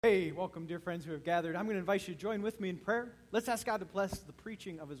Hey, welcome, dear friends who have gathered. I'm going to invite you to join with me in prayer. Let's ask God to bless the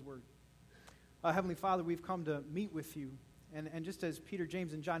preaching of His Word. Heavenly Father, we've come to meet with you. And just as Peter,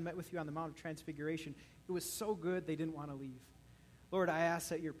 James, and John met with you on the Mount of Transfiguration, it was so good they didn't want to leave. Lord, I ask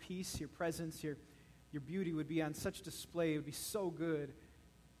that your peace, your presence, your beauty would be on such display. It would be so good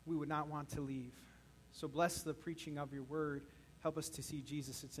we would not want to leave. So bless the preaching of your Word. Help us to see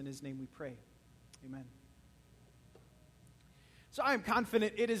Jesus. It's in His name we pray. Amen. So I am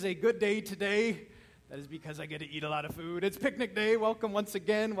confident it is a good day today. That is because I get to eat a lot of food. It's picnic day. Welcome once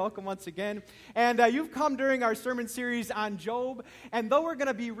again. Welcome once again. And you've come during our sermon series on Job. And though we're going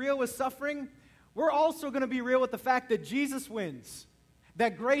to be real with suffering, we're also going to be real with the fact that Jesus wins,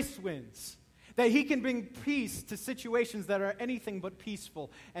 that grace wins, that He can bring peace to situations that are anything but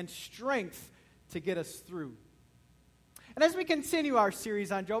peaceful, and strength to get us through. And as we continue our series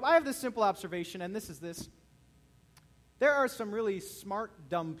on Job, I have this simple observation, and this is this. There are some really smart,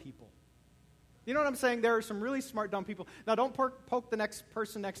 dumb people. You know what I'm saying? There are some really smart, dumb people. Now, don't poke the next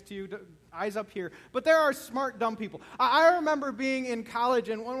person next to you, eyes up here. But there are smart, dumb people. I remember being in college,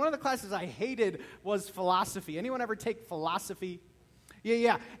 and one of the classes I hated was philosophy. Anyone ever take philosophy?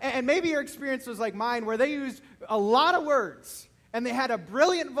 Yeah. And maybe your experience was like mine, where they used a lot of words, and they had a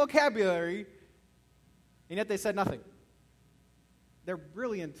brilliant vocabulary, and yet they said nothing. They're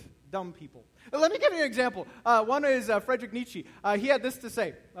brilliant, dumb people. Let me give you an example. One is Friedrich Nietzsche. He had this to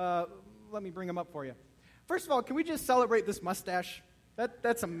say. Let me bring him up for you. First of all, can we just celebrate this mustache?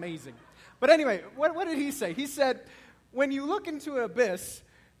 That's amazing. But anyway, what did he say? He said, when you look into an abyss,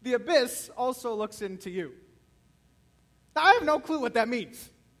 the abyss also looks into you. Now, I have no clue what that means.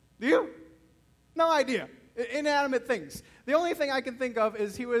 Do you? No idea. Inanimate things. The only thing I can think of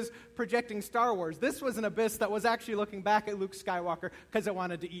is he was projecting Star Wars. This was an abyss that was actually looking back at Luke Skywalker because it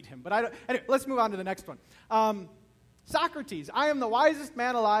wanted to eat him. But anyway, let's move on to the next one. Socrates, I am the wisest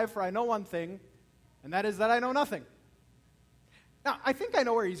man alive, for I know one thing, and that is that I know nothing. Now, I think I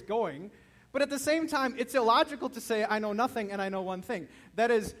know where he's going, but at the same time, it's illogical to say I know nothing and I know one thing. That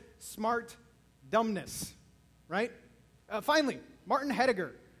is smart dumbness, right? Finally, Martin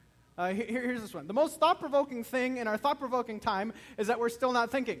Heidegger. Here's this one. The most thought-provoking thing in our thought-provoking time is that we're still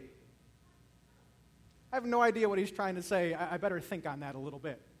not thinking. I have no idea what he's trying to say. I better think on that a little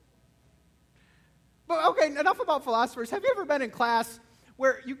bit. But okay, enough about philosophers. Have you ever been in class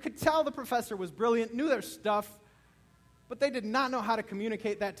where you could tell the professor was brilliant, knew their stuff, but they did not know how to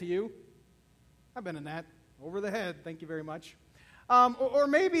communicate that to you? I've been in that. Over the head, thank you very much. Or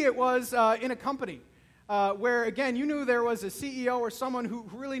maybe it was in a company. Where, again, you knew there was a CEO or someone who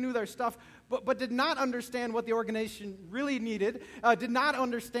really knew their stuff, but did not understand what the organization really needed, did not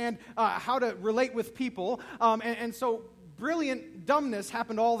understand how to relate with people, and so brilliant dumbness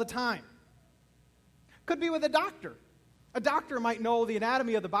happened all the time. Could be with a doctor. A doctor might know the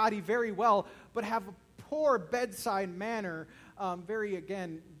anatomy of the body very well, but have a poor bedside manner, very,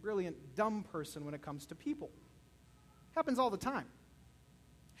 again, brilliant, dumb person when it comes to people. Happens all the time.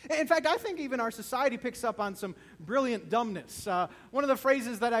 In fact, I think even our society picks up on some brilliant dumbness. One of the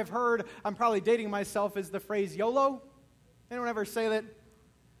phrases that I've heard, I'm probably dating myself, is the phrase YOLO. Anyone ever say that?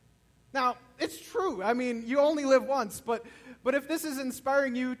 Now, it's true. I mean, you only live once, but if this is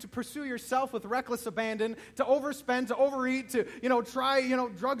inspiring you to pursue yourself with reckless abandon, to overspend, to overeat, to, try,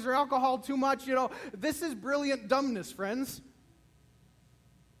 drugs or alcohol too much, this is brilliant dumbness, friends.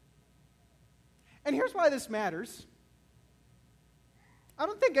 And here's why this matters. I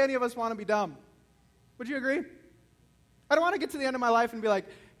don't think any of us want to be dumb. Would you agree? I don't want to get to the end of my life and be like,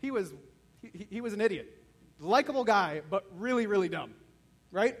 he was an idiot. Likable guy, but really, really dumb.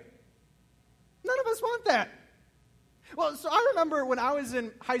 Right? None of us want that. Well, so I remember when I was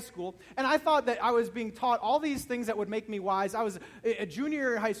in high school, and I thought that I was being taught all these things that would make me wise. I was a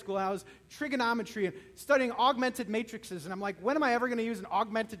junior in high school, and I was trigonometry and studying augmented matrices, and I'm like, when am I ever going to use an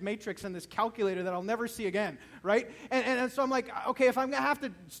augmented matrix in this calculator that I'll never see again, right? And so I'm like, okay, if I'm going to have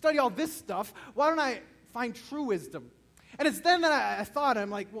to study all this stuff, why don't I find true wisdom? And it's then that I thought, I'm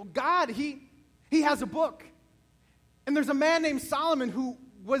like, well, God, He has a book. And there's a man named Solomon who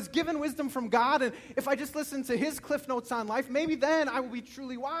was given wisdom from God, and if I just listen to his cliff notes on life, maybe then I will be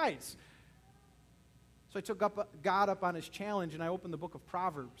truly wise. So I took God up on his challenge, and I opened the book of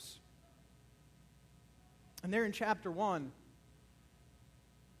Proverbs. And there in chapter 1,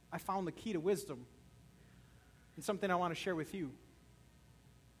 I found the key to wisdom, and something I want to share with you. Do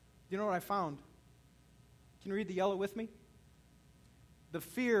you know what I found? Can you read the yellow with me? The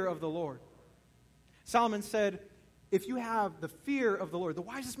fear of the Lord. Solomon said, if you have the fear of the Lord, the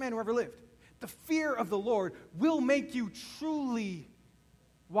wisest man who ever lived, the fear of the Lord will make you truly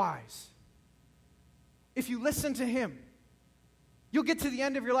wise. If you listen to Him, You'll get to the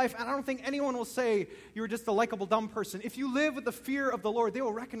end of your life, and I don't think anyone will say you were just a likable dumb person. If you live with the fear of the Lord, they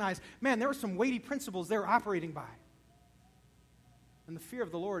will recognize, man, there are some weighty principles they're operating by. And the fear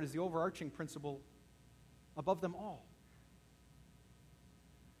of the Lord is the overarching principle above them all.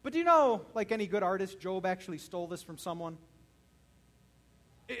 But do you know, like any good artist, Job actually stole this from someone?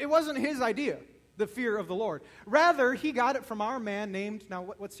 It wasn't his idea, the fear of the Lord. Rather, he got it from our man named, now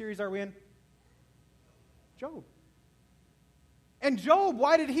what series are we in? Job. And Job,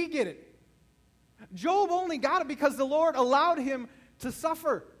 why did he get it? Job only got it because the Lord allowed him to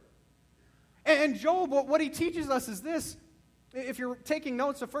suffer. And Job, what he teaches us is this. If you're taking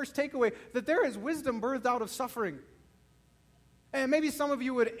notes, the first takeaway, that there is wisdom birthed out of suffering. And maybe some of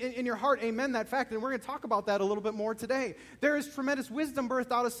you would, in your heart, amen that fact, and we're going to talk about that a little bit more today. There is tremendous wisdom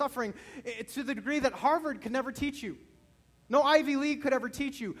birthed out of suffering to the degree that Harvard could never teach you. No Ivy League could ever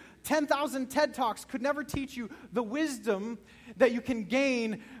teach you. 10,000 TED Talks could never teach you the wisdom that you can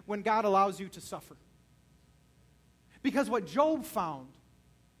gain when God allows you to suffer. Because what Job found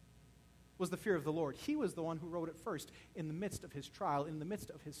was the fear of the Lord. He was the one who wrote it first in the midst of his trial, in the midst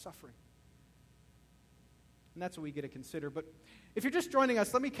of his suffering. And that's what we get to consider. But if you're just joining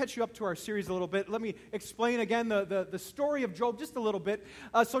us, let me catch you up to our series a little bit. Let me explain again the story of Job just a little bit.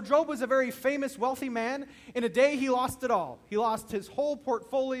 So Job was a very famous, wealthy man. In a day, he lost it all. He lost his whole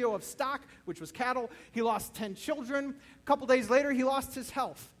portfolio of stock, which was cattle. He lost 10 children. A couple days later, he lost his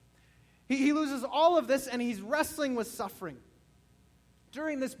health. He loses all of this, and he's wrestling with suffering.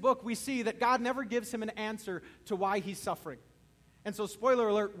 During this book, we see that God never gives him an answer to why he's suffering. And so, spoiler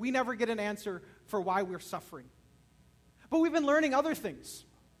alert, we never get an answer for why we're suffering. But we've been learning other things.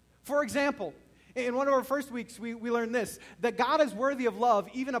 For example, in one of our first weeks, we learned this, that God is worthy of love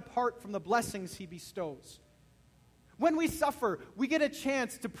even apart from the blessings he bestows. When we suffer, we get a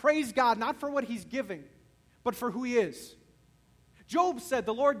chance to praise God, not for what he's giving, but for who he is. Job said,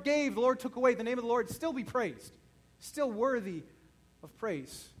 the Lord gave, the Lord took away, the name of the Lord still be praised, still worthy of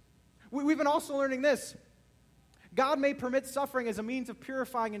praise. We've been also learning this. God may permit suffering as a means of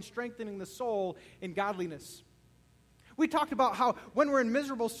purifying and strengthening the soul in godliness. We talked about how when we're in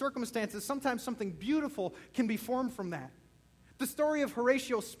miserable circumstances, sometimes something beautiful can be formed from that. The story of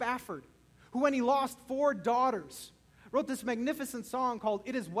Horatio Spafford, who when he lost 4 daughters, wrote this magnificent song called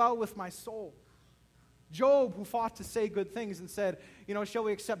It Is Well With My Soul. Job, who fought to say good things and said, shall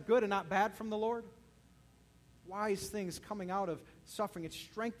we accept good and not bad from the Lord? Wise things coming out of suffering. It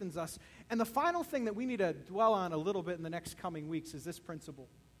strengthens us. And the final thing that we need to dwell on a little bit in the next coming weeks is this principle.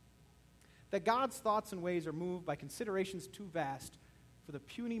 That God's thoughts and ways are moved by considerations too vast for the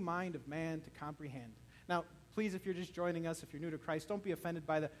puny mind of man to comprehend. Now, please, if you're just joining us, if you're new to Christ, don't be offended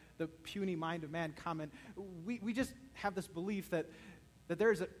by the puny mind of man comment. We just have this belief that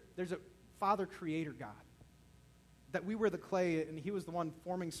there's a Father Creator God. That we were the clay and he was the one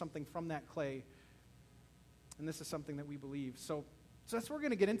forming something from that clay. And this is something that we believe. So that's what we're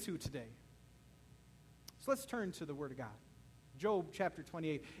going to get into today. So let's turn to the Word of God. Job chapter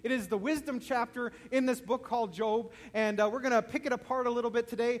 28. It is the wisdom chapter in this book called Job, and we're going to pick it apart a little bit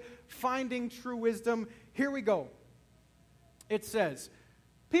today, finding true wisdom. Here we go. It says,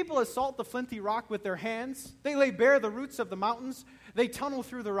 people assault the flinty rock with their hands. They lay bare the roots of the mountains. They tunnel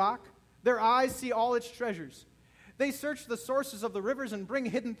through the rock. Their eyes see all its treasures. They search the sources of the rivers and bring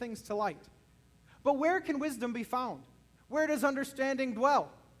hidden things to light. But where can wisdom be found? Where does understanding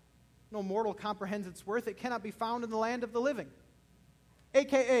dwell? No mortal comprehends its worth. It cannot be found in the land of the living.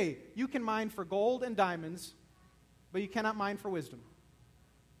 AKA, you can mine for gold and diamonds, but you cannot mine for wisdom.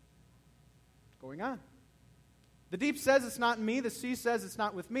 Going on. The deep says it's not in me. The sea says it's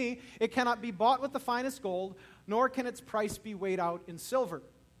not with me. It cannot be bought with the finest gold, nor can its price be weighed out in silver.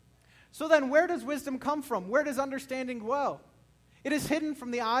 So then, where does wisdom come from? Where does understanding dwell? It is hidden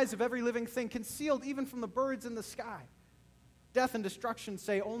from the eyes of every living thing, concealed even from the birds in the sky. Death and destruction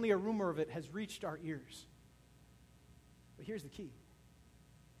say only a rumor of it has reached our ears. But here's the key.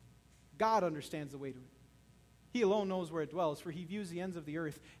 God understands the way to it. He alone knows where it dwells, for he views the ends of the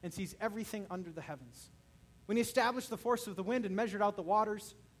earth and sees everything under the heavens. When he established the force of the wind and measured out the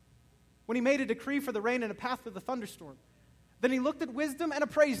waters, when he made a decree for the rain and a path for the thunderstorm, then he looked at wisdom and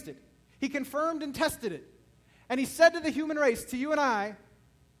appraised it. He confirmed and tested it. And he said to the human race, to you and I, can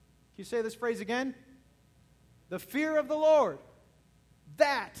you say this phrase again? The fear of the Lord,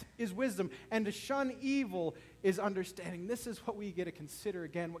 that is wisdom. And to shun evil is understanding. This is what we get to consider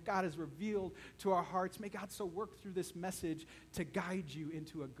again, what God has revealed to our hearts. May God so work through this message to guide you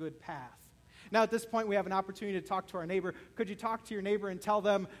into a good path. Now at this point, we have an opportunity to talk to our neighbor. Could you talk to your neighbor and tell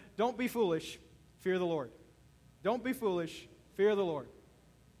them, don't be foolish, fear the Lord. Don't be foolish, fear the Lord.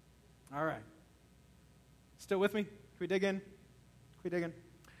 All right. Still with me? Can we dig in? We digging?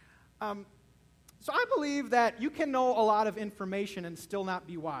 So I believe that you can know a lot of information and still not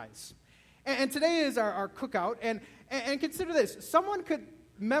be wise. And today is our cookout. And consider this. Someone could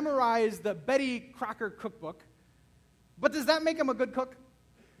memorize the Betty Crocker cookbook, but does that make them a good cook?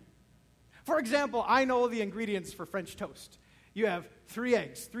 For example, I know the ingredients for French toast. You have 3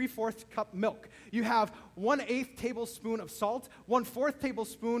 eggs, 3/4 cup milk. You have 1/8 tablespoon of salt, 1/4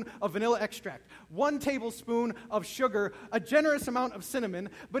 tablespoon of vanilla extract, 1 tablespoon of sugar, a generous amount of cinnamon.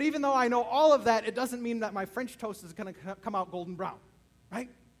 But even though I know all of that, it doesn't mean that my French toast is going to come out golden brown, right?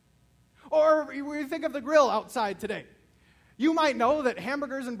 Or we think of the grill outside today. You might know that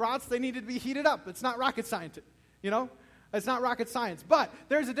hamburgers and brats, they need to be heated up. It's not rocket science, you know? It's not rocket science. But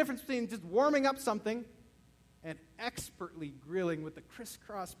there's a difference between just warming up something and expertly grilling with the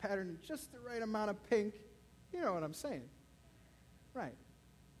crisscross pattern and just the right amount of pink. You know what I'm saying. Right.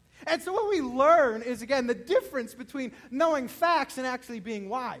 And so what we learn is, again, the difference between knowing facts and actually being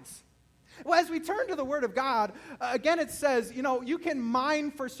wise. Well, as we turn to the Word of God, again it says, you can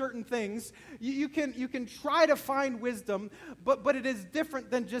mine for certain things. You can try to find wisdom, but it is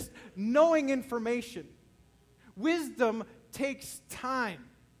different than just knowing information. Wisdom takes time.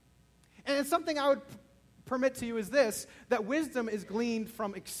 And it's something I would permit to you is this, that wisdom is gleaned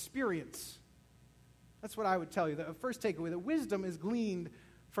from experience. That's what I would tell you. The first takeaway, that wisdom is gleaned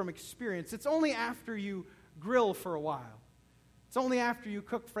from experience. It's only after you grill for a while. It's only after you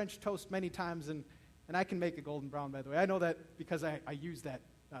cook French toast many times, and I can make it golden brown, by the way. I know that because I use that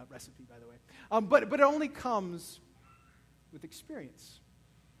recipe, by the way. But it only comes with experience.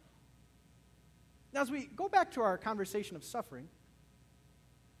 Now, as we go back to our conversation of suffering,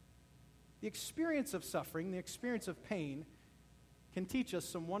 the experience of suffering, the experience of pain, can teach us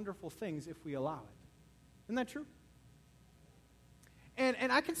some wonderful things if we allow it. Isn't that true?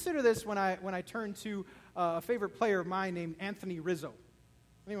 And I consider this when I turn to a favorite player of mine named Anthony Rizzo.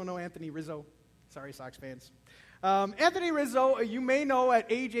 Anyone know Anthony Rizzo? Sorry, Sox fans. Anthony Rizzo, you may know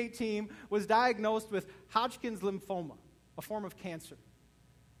at age 18, was diagnosed with Hodgkin's lymphoma, a form of cancer.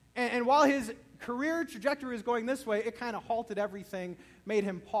 And while his career trajectory was going this way, it kind of halted everything, made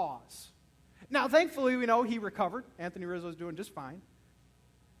him pause. Now, thankfully, we know he recovered. Anthony Rizzo is doing just fine.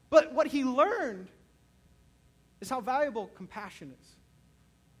 But what he learned is how valuable compassion is.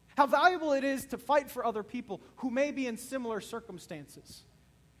 How valuable it is to fight for other people who may be in similar circumstances.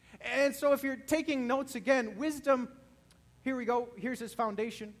 And so if you're taking notes again, wisdom, here we go, here's his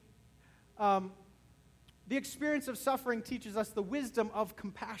foundation. The experience of suffering teaches us the wisdom of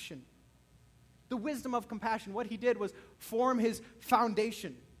compassion. The wisdom of compassion. What he did was form his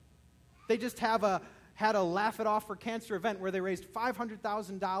foundation. They just had a Laugh It Off for Cancer event where they raised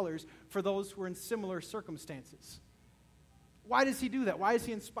 $500,000 for those who are in similar circumstances. Why does he do that? Why is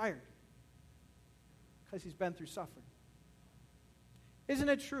he inspired? Because he's been through suffering. Isn't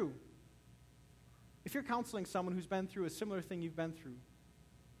it true? If you're counseling someone who's been through a similar thing you've been through,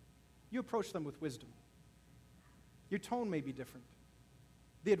 you approach them with wisdom. Your tone may be different.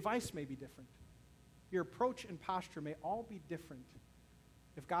 The advice may be different. Your approach and posture may all be different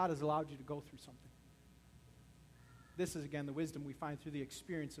if God has allowed you to go through something. This is, again, the wisdom we find through the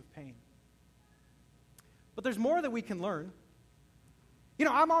experience of pain. But there's more that we can learn.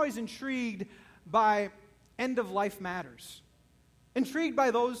 I'm always intrigued by end-of-life matters. Intrigued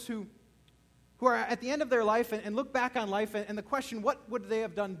by those who are at the end of their life and look back on life and the question, what would they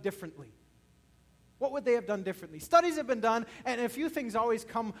have done differently? What would they have done differently? Studies have been done, and a few things always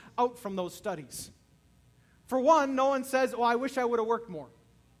come out from those studies. For one, no one says, I wish I would have worked more.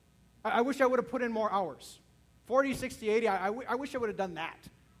 I wish I would have put in more hours. 40, 60, 80, I wish I would have done that.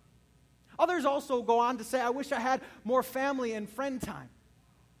 Others also go on to say, I wish I had more family and friend time.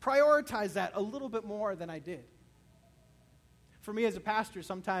 Prioritize that a little bit more than I did. For me as a pastor,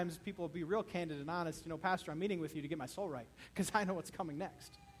 sometimes people will be real candid and honest. Pastor, I'm meeting with you to get my soul right because I know what's coming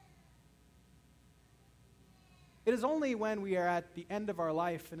next. It is only when we are at the end of our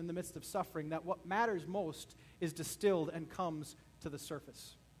life and in the midst of suffering that what matters most is distilled and comes to the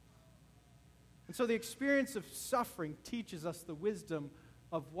surface. And so the experience of suffering teaches us the wisdom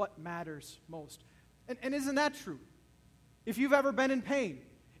of what matters most. And isn't that true? If you've ever been in pain,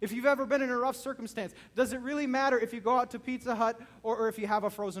 if you've ever been in a rough circumstance, does it really matter if you go out to Pizza Hut or if you have a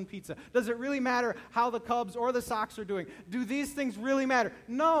frozen pizza? Does it really matter how the Cubs or the Sox are doing? Do these things really matter?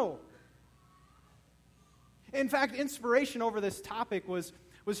 No. In fact, inspiration over this topic was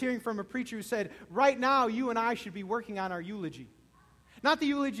hearing from a preacher who said, right now you and I should be working on our eulogy. Not the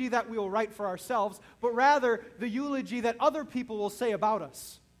eulogy that we will write for ourselves, but rather the eulogy that other people will say about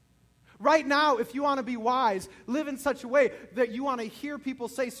us. Right now, if you want to be wise, live in such a way that you want to hear people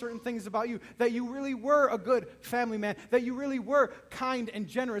say certain things about you, that you really were a good family man, that you really were kind and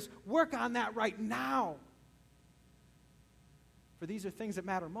generous. Work on that right now. For these are things that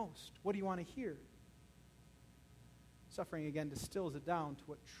matter most. What do you want to hear? Suffering, again, distills it down to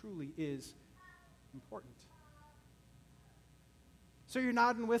what truly is important. So you're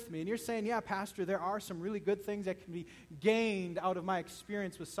nodding with me, and you're saying, yeah, Pastor, there are some really good things that can be gained out of my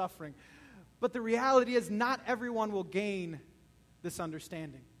experience with suffering. But the reality is not everyone will gain this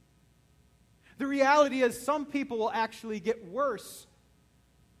understanding. The reality is some people will actually get worse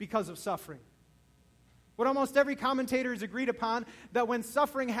because of suffering. What almost every commentator has agreed upon, that when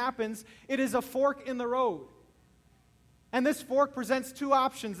suffering happens, it is a fork in the road. And this fork presents two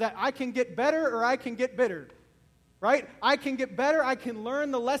options, that I can get better or I can get bitter. Right? I can get better, I can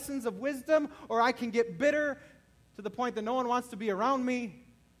learn the lessons of wisdom, or I can get bitter to the point that no one wants to be around me,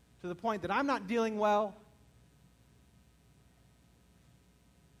 to the point that I'm not dealing well.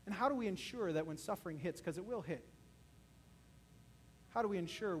 And how do we ensure that when suffering hits, because it will hit, how do we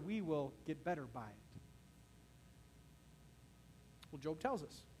ensure we will get better by it? Well, Job tells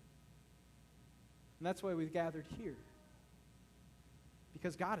us. And that's why we've gathered here.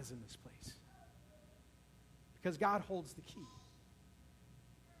 Because God is in this place. Because God holds the key.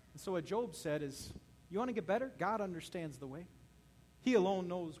 And so what Job said is, you want to get better? God understands the way. He alone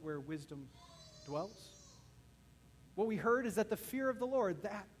knows where wisdom dwells. What we heard is that the fear of the Lord,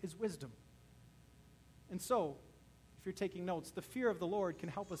 that is wisdom. And so, if you're taking notes, the fear of the Lord can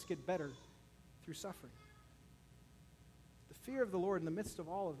help us get better through suffering. The fear of the Lord in the midst of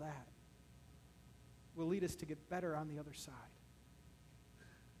all of that will lead us to get better on the other side.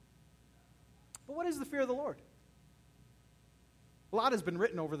 But what is the fear of the Lord? A lot has been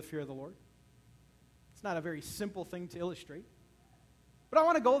written over the fear of the Lord. It's not a very simple thing to illustrate. But I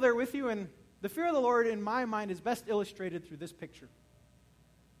want to go there with you, and the fear of the Lord, in my mind, is best illustrated through this picture.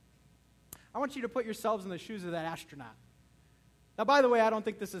 I want you to put yourselves in the shoes of that astronaut. Now, by the way, I don't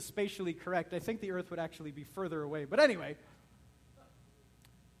think this is spatially correct. I think the Earth would actually be further away. But anyway,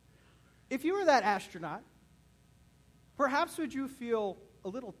 if you were that astronaut, perhaps would you feel a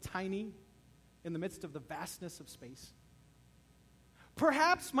little tiny in the midst of the vastness of space?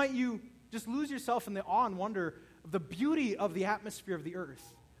 Perhaps might you just lose yourself in the awe and wonder of the beauty of the atmosphere of the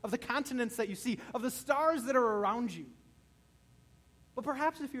earth, of the continents that you see, of the stars that are around you. But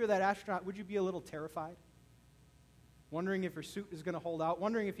perhaps if you were that astronaut, would you be a little terrified? Wondering if your suit is going to hold out,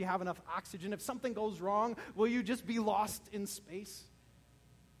 wondering if you have enough oxygen. If something goes wrong, will you just be lost in space?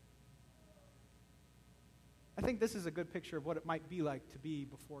 I think this is a good picture of what it might be like to be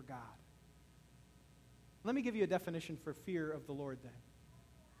before God. Let me give you a definition for fear of the Lord then.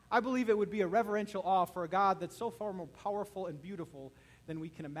 I believe it would be a reverential awe for a God that's so far more powerful and beautiful than we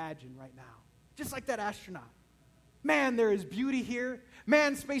can imagine right now. Just like that astronaut. Man, there is beauty here.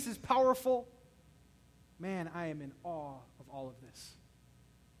 Man, space is powerful. Man, I am in awe of all of this.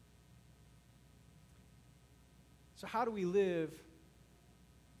 So how do we live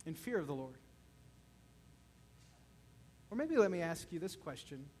in fear of the Lord? Or maybe let me ask you this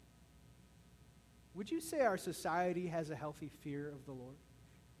question. Would you say our society has a healthy fear of the Lord?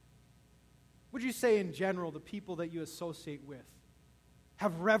 Would you say in general the people that you associate with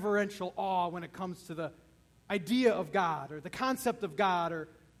have reverential awe when it comes to the idea of God or the concept of God or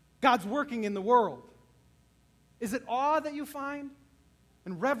God's working in the world? Is it awe that you find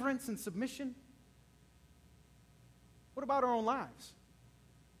and reverence and submission? What about our own lives?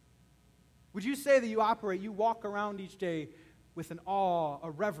 Would you say that you walk around each day with an awe,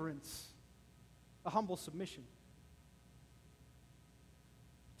 a reverence, a humble submission?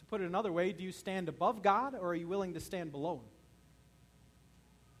 To put it another way, do you stand above God or are you willing to stand below Him?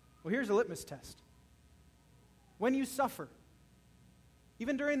 Well, here's a litmus test. When you suffer,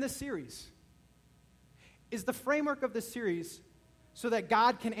 even during this series, is the framework of this series so that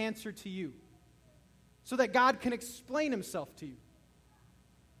God can answer to you? So that God can explain Himself to you?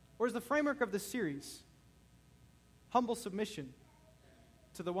 Or is the framework of this series humble submission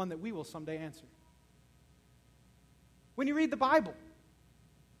to the one that we will someday answer? When you read the Bible,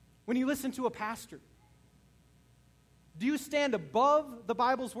 when you listen to a pastor, do you stand above the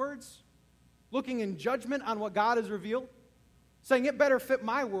Bible's words, looking in judgment on what God has revealed, saying it better fit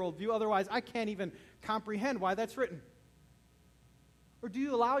my worldview, otherwise I can't even comprehend why that's written? Or do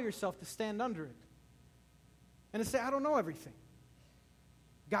you allow yourself to stand under it and to say, I don't know everything.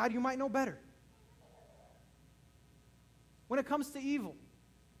 God, you might know better. When it comes to evil,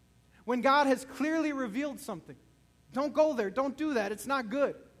 when God has clearly revealed something, don't go there, don't do that, it's not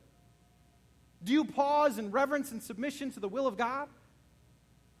good. Do you pause in reverence and submission to the will of God?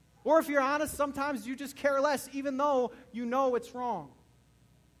 Or if you're honest, sometimes you just care less, even though you know it's wrong.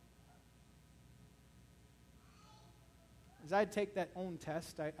 As I take that own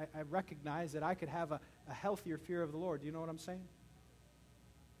test, I recognize that I could have a healthier fear of the Lord. Do you know what I'm saying?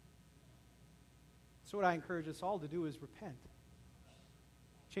 So what I encourage us all to do is repent.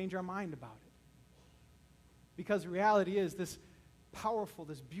 Change our mind about it. Because the reality is this powerful,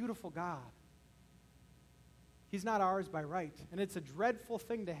 this beautiful God, He's not ours by right. And it's a dreadful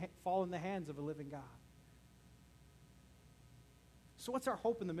thing to fall in the hands of a living God. So what's our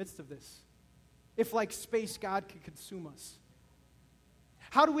hope in the midst of this? If like space, God could consume us.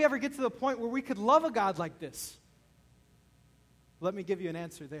 How do we ever get to the point where we could love a God like this? Let me give you an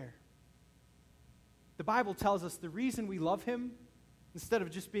answer there. The Bible tells us the reason we love Him, instead of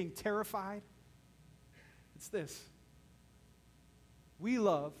just being terrified, it's this. We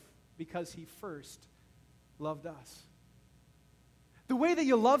love because He first loved us. The way that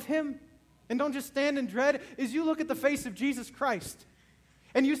you love Him, and don't just stand in dread, is you look at the face of Jesus Christ,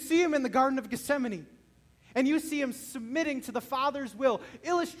 and you see Him in the Garden of Gethsemane, and you see Him submitting to the Father's will,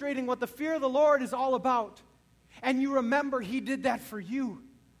 illustrating what the fear of the Lord is all about. And you remember He did that for you.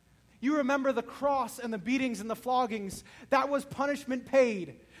 You remember the cross and the beatings and the floggings. That was punishment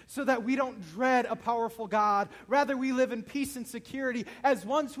paid so that we don't dread a powerful God. Rather, we live in peace and security as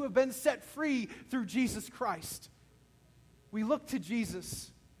ones who have been set free through Jesus Christ. We look to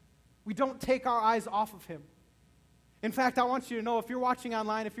Jesus. We don't take our eyes off of Him. In fact, I want you to know, if you're watching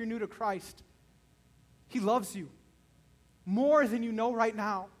online, if you're new to Christ, He loves you more than you know right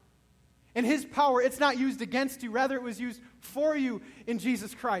now. And His power, it's not used against you. Rather, it was used for you in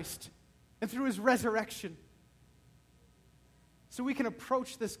Jesus Christ and through His resurrection. So we can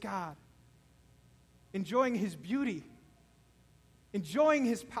approach this God, enjoying His beauty, enjoying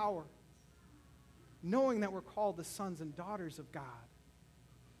His power, knowing that we're called the sons and daughters of God,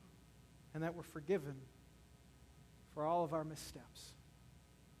 and that we're forgiven for all of our missteps.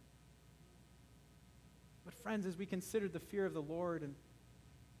 But friends, as we considered the fear of the Lord and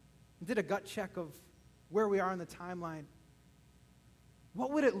did a gut check of where we are in the timeline,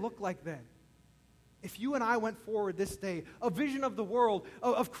 what would it look like then if you and I went forward this day, a vision of the world,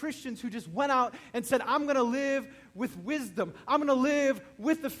 of Christians who just went out and said, I'm going to live with wisdom. I'm going to live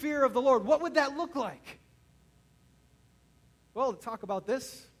with the fear of the Lord. What would that look like? Well, to talk about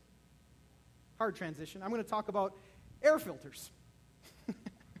this, hard transition, I'm going to talk about air filters.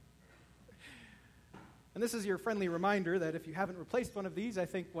 And this is your friendly reminder that if you haven't replaced one of these, I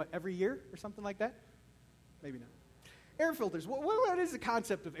think, every year or something like that? Maybe not. Air filters. What is the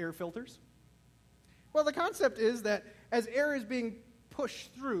concept of air filters? Well, the concept is that as air is being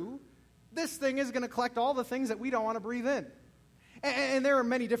pushed through, this thing is going to collect all the things that we don't want to breathe in. And there are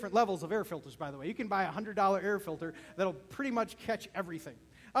many different levels of air filters, by the way. You can buy a $100 air filter that'll pretty much catch everything.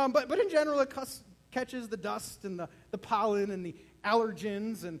 But in general, it catches the dust and the pollen and the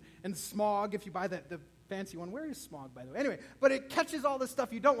allergens and smog if you buy the fancy one. Where is smog, by the way? Anyway, but it catches all the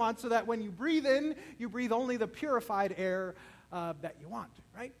stuff you don't want so that when you breathe in, you breathe only the purified air that you want,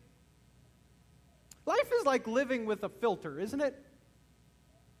 right? Life is like living with a filter, isn't it?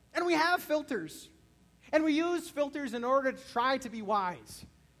 And we have filters. And we use filters in order to try to be wise.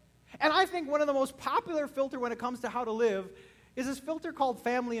 And I think one of the most popular filter when it comes to how to live is this filter called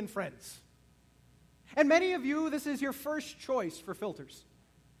family and friends. And many of you, this is your first choice for filters.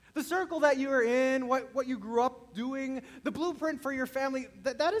 The circle that you are in, what you grew up doing, the blueprint for your family,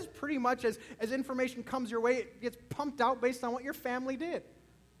 that is pretty much as information comes your way, it gets pumped out based on what your family did.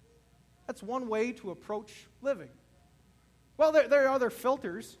 That's one way to approach living. Well, there are other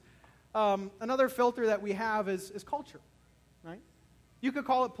filters. Another filter that we have is culture, right? You could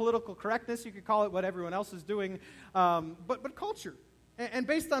call it political correctness. You could call it what everyone else is doing. But culture. And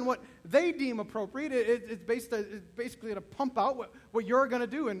based on what they deem appropriate, it's basically going to pump out what you're going to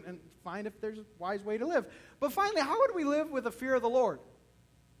do and find if there's a wise way to live. But finally, how would we live with the fear of the Lord?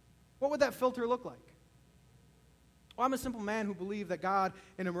 What would that filter look like? Well, I'm a simple man who believed that God,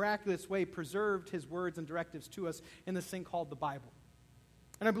 in a miraculous way, preserved His words and directives to us in this thing called the Bible.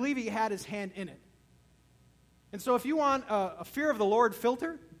 And I believe He had His hand in it. And so if you want a fear of the Lord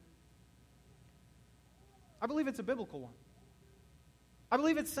filter, I believe it's a biblical one. I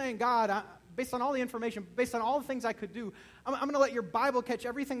believe it's saying, God, based on all the information, based on all the things I could do, I'm going to let your Bible catch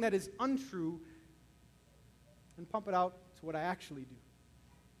everything that is untrue and pump it out to what I actually do.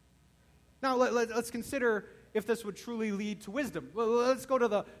 Now, let's consider if this would truly lead to wisdom. Let's go to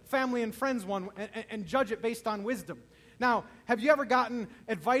the family and friends one and judge it based on wisdom. Now, have you ever gotten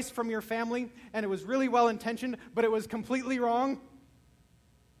advice from your family and it was really well-intentioned, but it was completely wrong?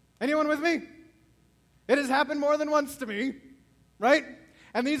 Anyone with me? It has happened more than once to me, right?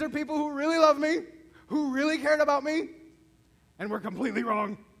 And these are people who really love me, who really cared about me, and we're completely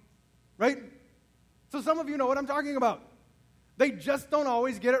wrong. Right? So some of you know what I'm talking about. They just don't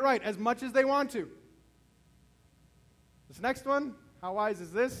always get it right as much as they want to. This next one, how wise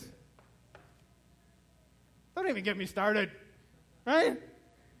is this? Don't even get me started. Right?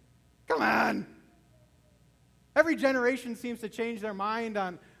 Come on. Every generation seems to change their mind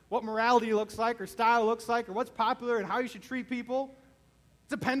on what morality looks like or style looks like or what's popular and how you should treat people.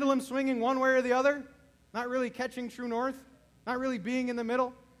 It's a pendulum swinging one way or the other, not really catching true north, not really being in the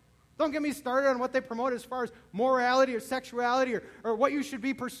middle. Don't get me started on what they promote as far as morality or sexuality or what you should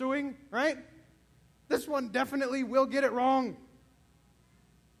be pursuing, right? This one definitely will get it wrong.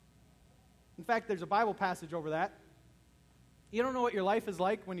 In fact, there's a Bible passage over that. You don't know what your life is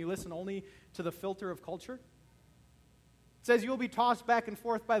like when you listen only to the filter of culture? It says you'll be tossed back and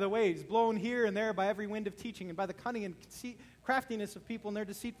forth by the waves, blown here and there by every wind of teaching and by the cunning and craftiness of people and their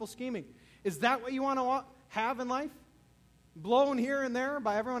deceitful scheming. Is that what you want to have in life? Blown here and there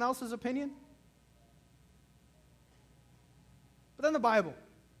by everyone else's opinion? But then the Bible.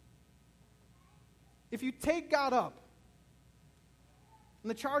 If you take God up in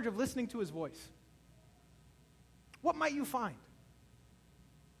the charge of listening to his voice, what might you find?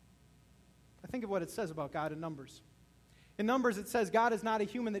 I think of what it says about God in Numbers. In Numbers, it says, God is not a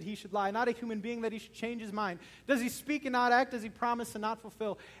human that he should lie, not a human being that he should change his mind. Does he speak and not act? Does he promise and not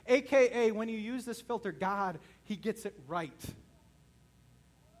fulfill? AKA, when you use this filter, God, he gets it right.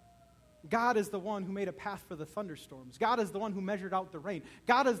 God is the one who made a path for the thunderstorms. God is the one who measured out the rain.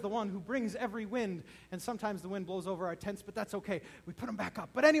 God is the one who brings every wind, and sometimes the wind blows over our tents, but that's okay. We put them back up.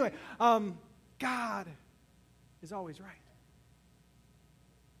 But anyway, God is always right.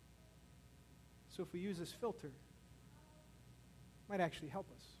 So if we use this filter, might actually help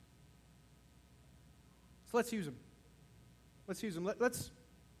us. So let's use them. Let's use them. Let's,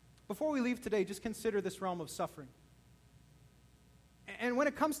 before we leave today, just consider this realm of suffering. And when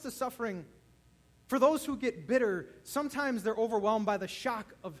it comes to suffering, for those who get bitter, sometimes they're overwhelmed by the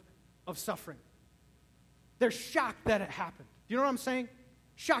shock of suffering. They're shocked that it happened. Do you know what I'm saying?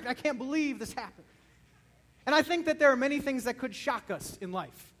 Shocked. I can't believe this happened. And I think that there are many things that could shock us in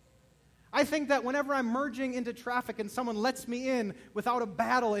life. I think that whenever I'm merging into traffic and someone lets me in without a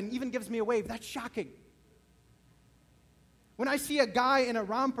battle and even gives me a wave, that's shocking. When I see a guy in a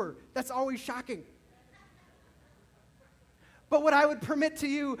romper, that's always shocking. But what I would permit to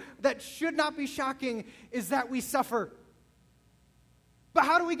you that should not be shocking is that we suffer. But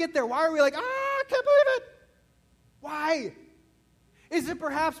how do we get there? Why are we like, I can't believe it? Why? Is it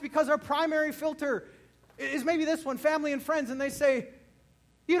perhaps because our primary filter is maybe this one, family and friends, and they say,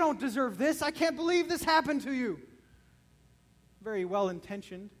 you don't deserve this. I can't believe this happened to you. Very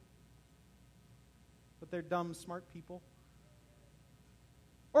well-intentioned, but they're dumb, smart people.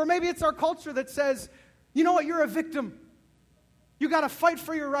 Or maybe it's our culture that says, you know what, you're a victim. You got to fight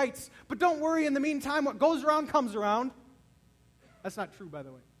for your rights, but don't worry, in the meantime, what goes around comes around. That's not true, by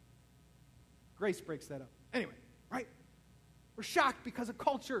the way. Grace breaks that up. Anyway, right? We're shocked because of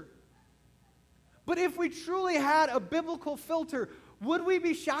culture. But if we truly had a biblical filter, would we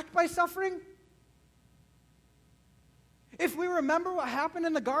be shocked by suffering? If we remember what happened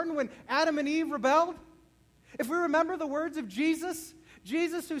in the garden when Adam and Eve rebelled, if we remember the words of Jesus,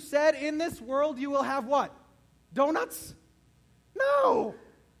 Jesus who said, in this world you will have what? Donuts? No.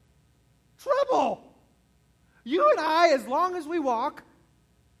 Trouble. You and I, as long as we walk,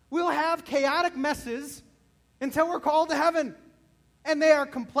 we'll have chaotic messes until we're called to heaven. And they are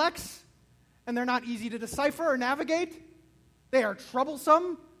complex, and they're not easy to decipher or navigate. They are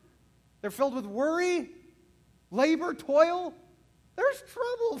troublesome. They're filled with worry, labor, toil. There's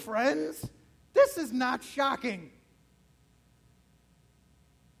trouble, friends. This is not shocking.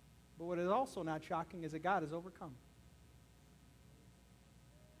 But what is also not shocking is that God has overcome.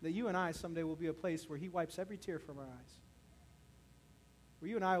 That you and I someday will be a place where he wipes every tear from our eyes. Where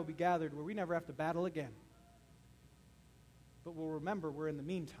you and I will be gathered, where we never have to battle again. But we'll remember we're in the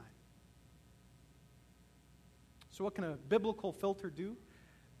meantime. So what can a biblical filter do?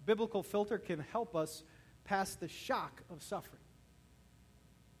 Biblical filter can help us pass the shock of suffering.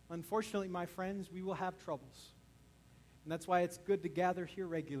 Unfortunately, my friends, we will have troubles. And that's why it's good to gather here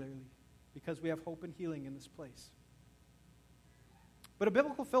regularly, because we have hope and healing in this place. But a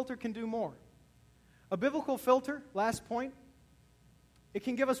biblical filter can do more. A biblical filter, last point, it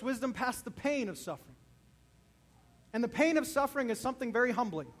can give us wisdom past the pain of suffering. And the pain of suffering is something very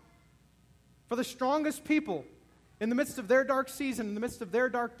humbling. For the strongest people, in the midst of their dark season, in the midst of their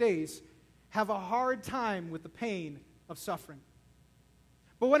dark days, have a hard time with the pain of suffering.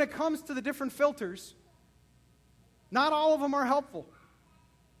 But when it comes to the different filters, not all of them are helpful.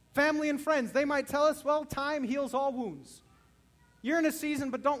 Family and friends, they might tell us, well, time heals all wounds. You're in a season,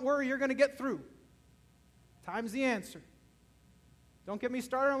 but don't worry, you're going to get through. Time's the answer. Don't get me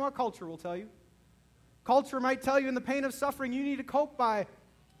started on what culture will tell you. Culture might tell you in the pain of suffering, you need to cope by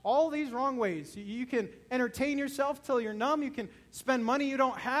all these wrong ways. You can entertain yourself till you're numb. You can spend money you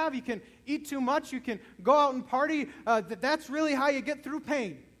don't have. You can eat too much. You can go out and party. That's really how you get through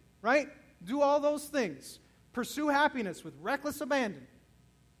pain, right? Do all those things. Pursue happiness with reckless abandon.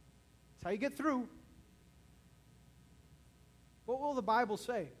 That's how you get through. What will the Bible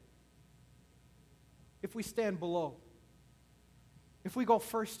say if we stand below? If we go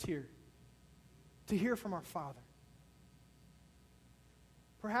first here to hear from our Father?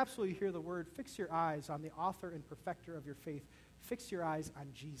 Perhaps will you hear the word, fix your eyes on the author and perfecter of your faith. Fix your eyes on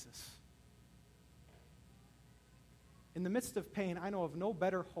Jesus. In the midst of pain, I know of no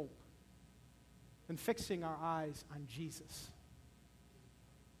better hope than fixing our eyes on Jesus.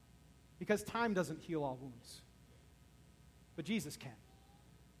 Because time doesn't heal all wounds, but Jesus can.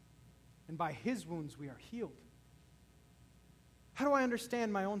 And by his wounds we are healed. How do I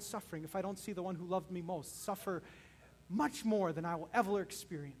understand my own suffering if I don't see the one who loved me most suffer much more than I will ever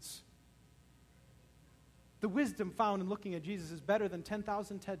experience? The wisdom found in looking at Jesus is better than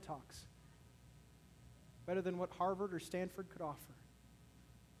 10,000 TED Talks, better than what Harvard or Stanford could offer.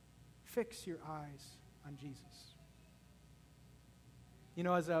 Fix your eyes on Jesus. You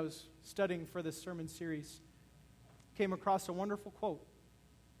know, as I was studying for this sermon series, came across a wonderful quote.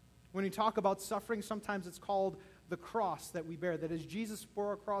 When we talk about suffering, sometimes it's called the cross that we bear. That as Jesus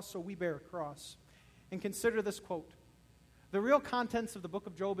bore a cross, so we bear a cross. And consider this quote. The real contents of the book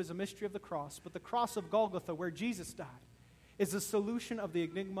of Job is a mystery of the cross, but the cross of Golgotha, where Jesus died, is the solution of the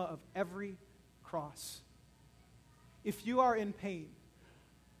enigma of every cross. If you are in pain,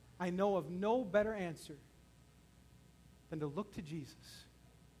 I know of no better answer than to look to Jesus,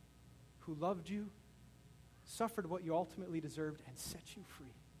 who loved you, suffered what you ultimately deserved, and set you free.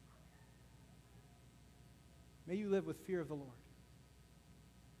 May you live with fear of the Lord.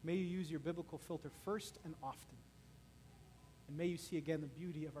 May you use your biblical filter first and often. And may you see again the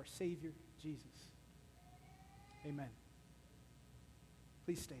beauty of our Savior, Jesus. Amen.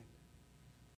 Please stand.